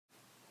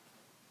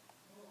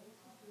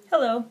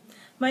Hello,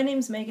 my name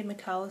is Megan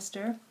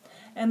McAllister,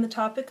 and the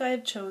topic I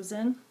have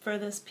chosen for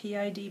this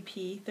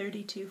PIDP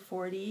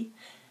 3240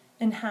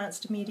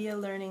 Enhanced Media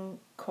Learning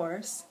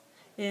course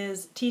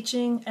is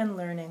Teaching and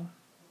Learning.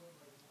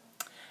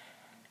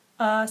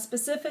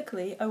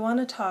 Specifically, I want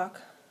to talk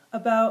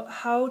about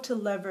how to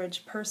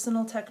leverage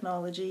personal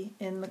technology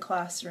in the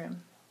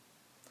classroom.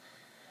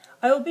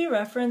 I will be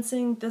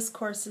referencing this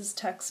course's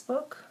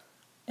textbook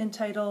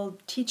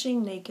entitled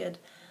Teaching Naked: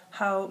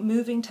 How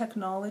Moving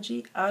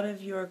Technology Out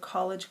of Your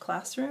College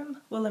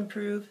Classroom Will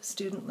Improve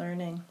Student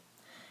Learning.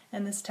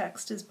 And this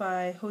text is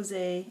by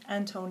Jose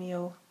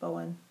Antonio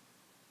Bowen.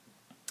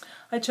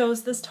 I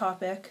chose this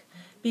topic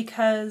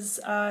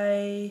because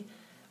I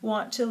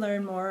want to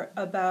learn more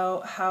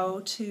about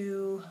how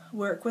to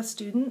work with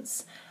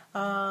students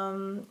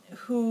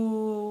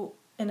who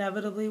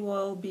inevitably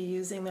will be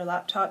using their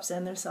laptops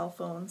and their cell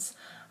phones.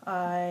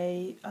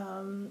 I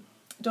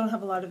don't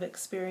have a lot of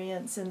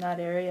experience in that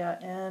area,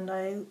 and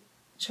I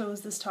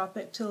chose this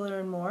topic to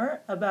learn more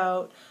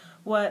about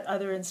what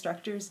other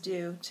instructors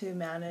do to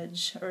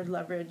manage or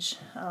leverage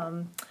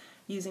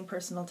using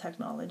personal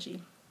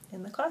technology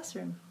in the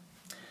classroom.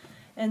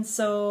 And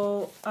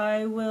so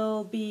I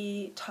will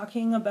be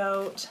talking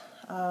about,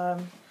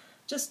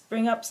 just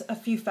bring up a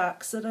few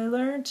facts that I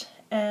learned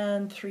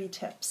and 3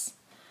 tips.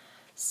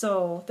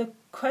 So the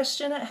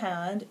question at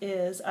hand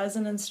is, as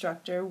an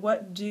instructor,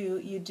 what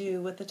do you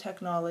do with the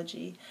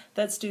technology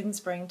that students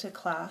bring to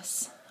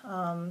class,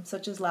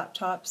 such as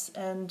laptops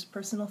and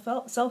personal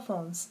cell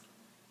phones?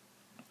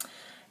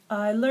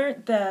 I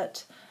learned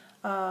that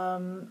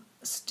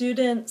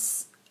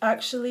students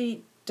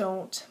actually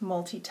don't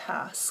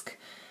multitask.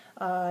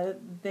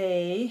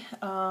 They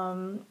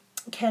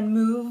can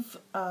move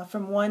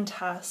from one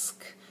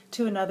task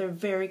to another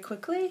very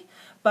quickly,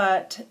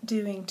 but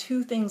doing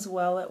 2 things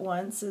well at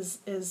once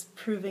is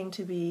proving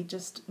to be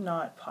just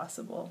not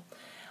possible.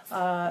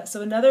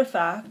 So another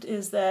fact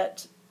is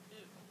that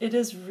it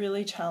is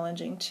really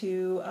challenging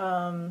to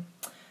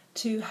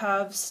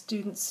have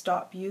students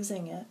stop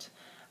using it.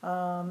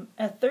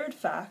 A third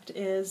fact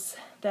is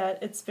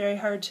that it's very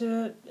hard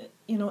to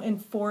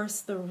enforce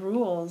the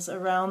rules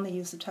around the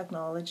use of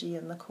technology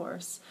in the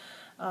course.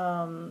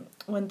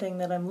 One thing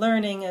that I'm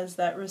learning is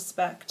that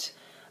respect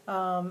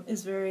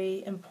is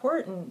very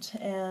important,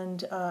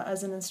 and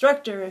as an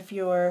instructor, if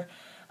you're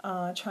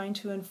trying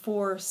to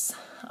enforce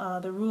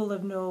the rule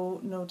of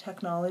no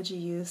technology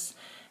use,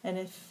 and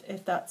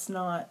if that's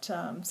not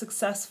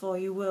successful,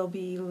 you will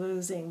be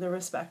losing the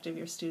respect of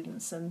your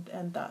students,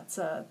 and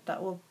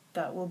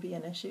that will be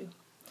an issue.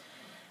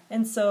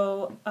 And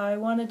so I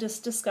want to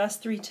just discuss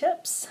 3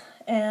 tips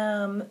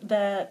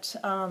that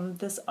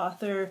this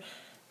author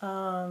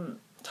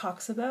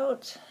talks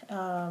about,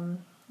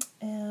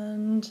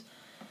 and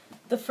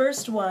the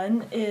first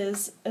one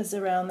is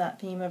around that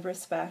theme of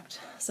respect.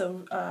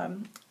 So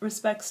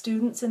respect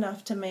students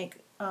enough to make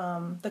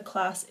the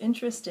class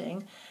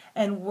interesting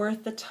and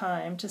worth the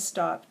time to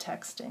stop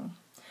texting.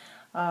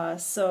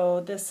 So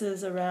this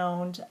is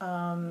around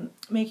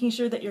making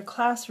sure that your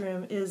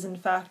classroom is in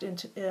fact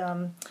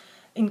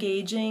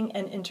engaging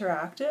and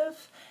interactive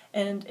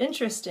and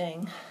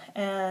interesting,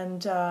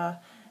 and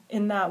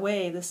in that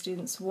way the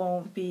students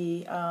won't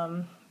be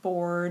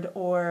bored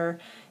or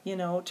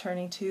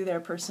turning to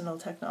their personal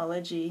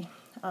technology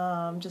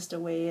just a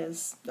way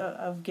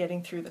of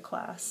getting through the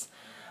class.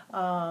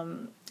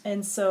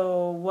 And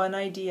so one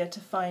idea to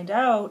find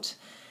out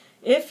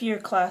if your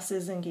class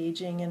is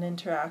engaging and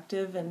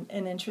interactive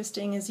and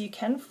interesting is you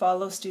can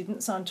follow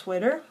students on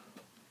Twitter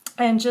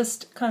and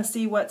just kind of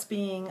see what's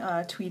being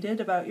tweeted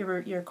about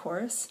your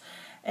course,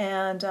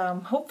 and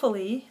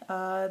hopefully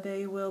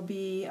they will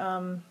be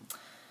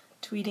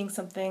tweeting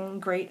something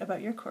great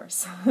about your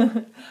course.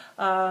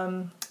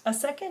 A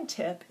second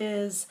tip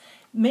is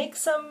make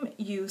some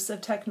use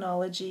of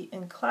technology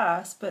in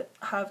class, but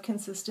have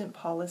consistent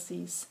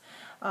policies.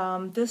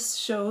 This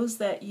shows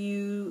that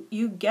you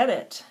get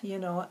it,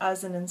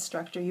 as an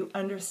instructor. You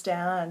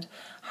understand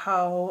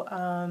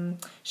how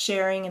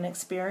sharing an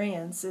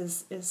experience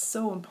is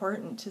so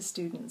important to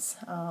students.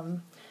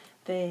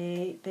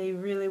 They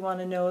really want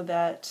to know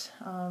that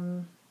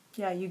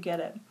you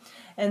get it.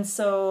 And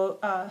so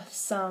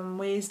some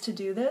ways to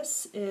do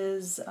this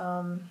is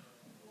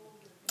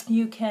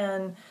you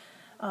can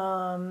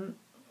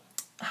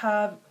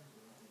have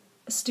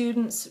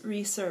students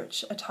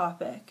research a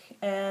topic,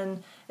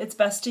 and it's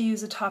best to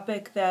use a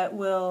topic that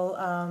will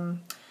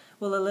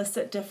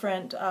elicit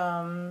different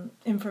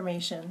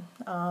information,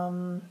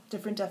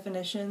 different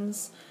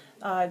definitions,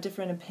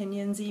 different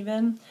opinions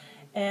even,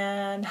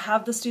 and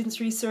have the students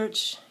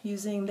research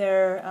using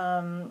their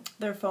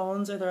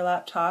phones or their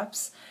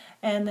laptops,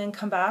 and then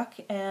come back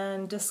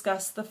and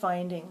discuss the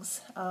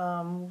findings.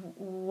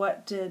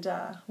 What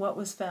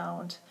was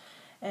found,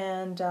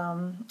 and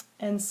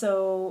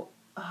so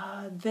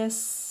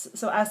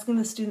asking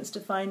the students to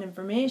find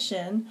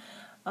information,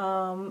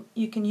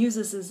 you can use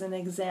this as an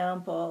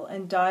example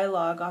and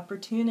dialogue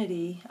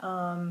opportunity,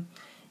 of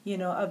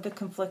the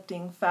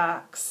conflicting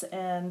facts,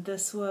 and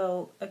this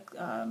will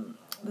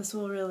this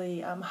will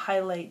really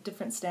highlight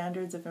different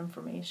standards of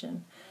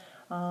information.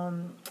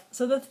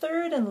 So the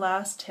third and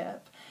last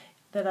tip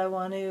that I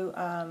want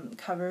to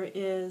cover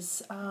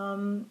is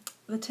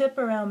the tip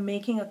around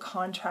making a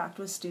contract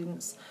with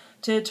students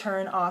to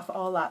turn off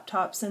all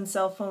laptops and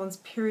cell phones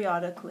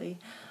periodically.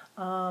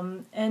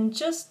 And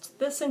just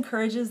this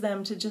encourages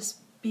them to just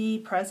be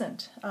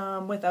present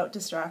without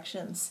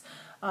distractions.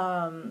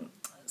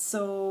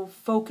 So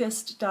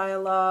focused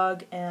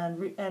dialogue and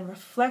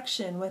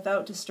reflection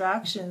without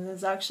distraction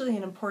is actually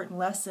an important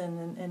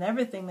lesson in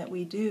everything that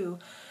we do.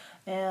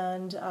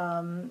 And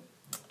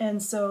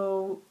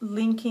so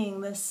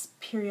linking this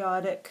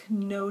periodic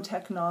no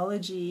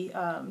technology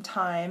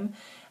time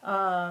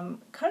kind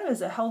of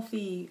as a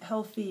healthy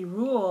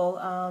rule,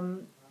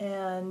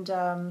 and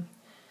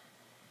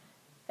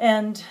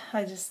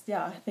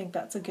I think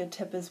that's a good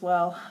tip as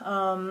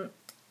well.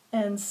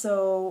 And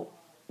so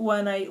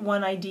one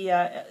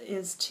idea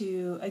is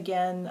to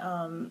again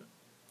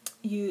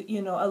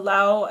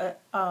allow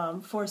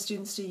for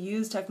students to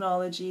use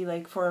technology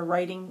like for a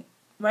writing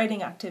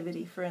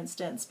activity, for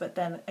instance, but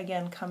then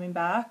again coming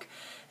back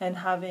and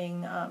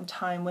having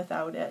time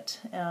without it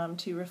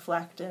to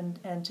reflect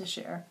and to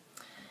share.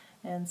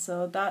 And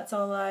so that's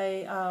all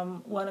I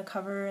want to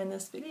cover in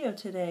this video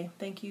today.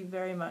 Thank you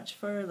very much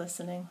for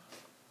listening.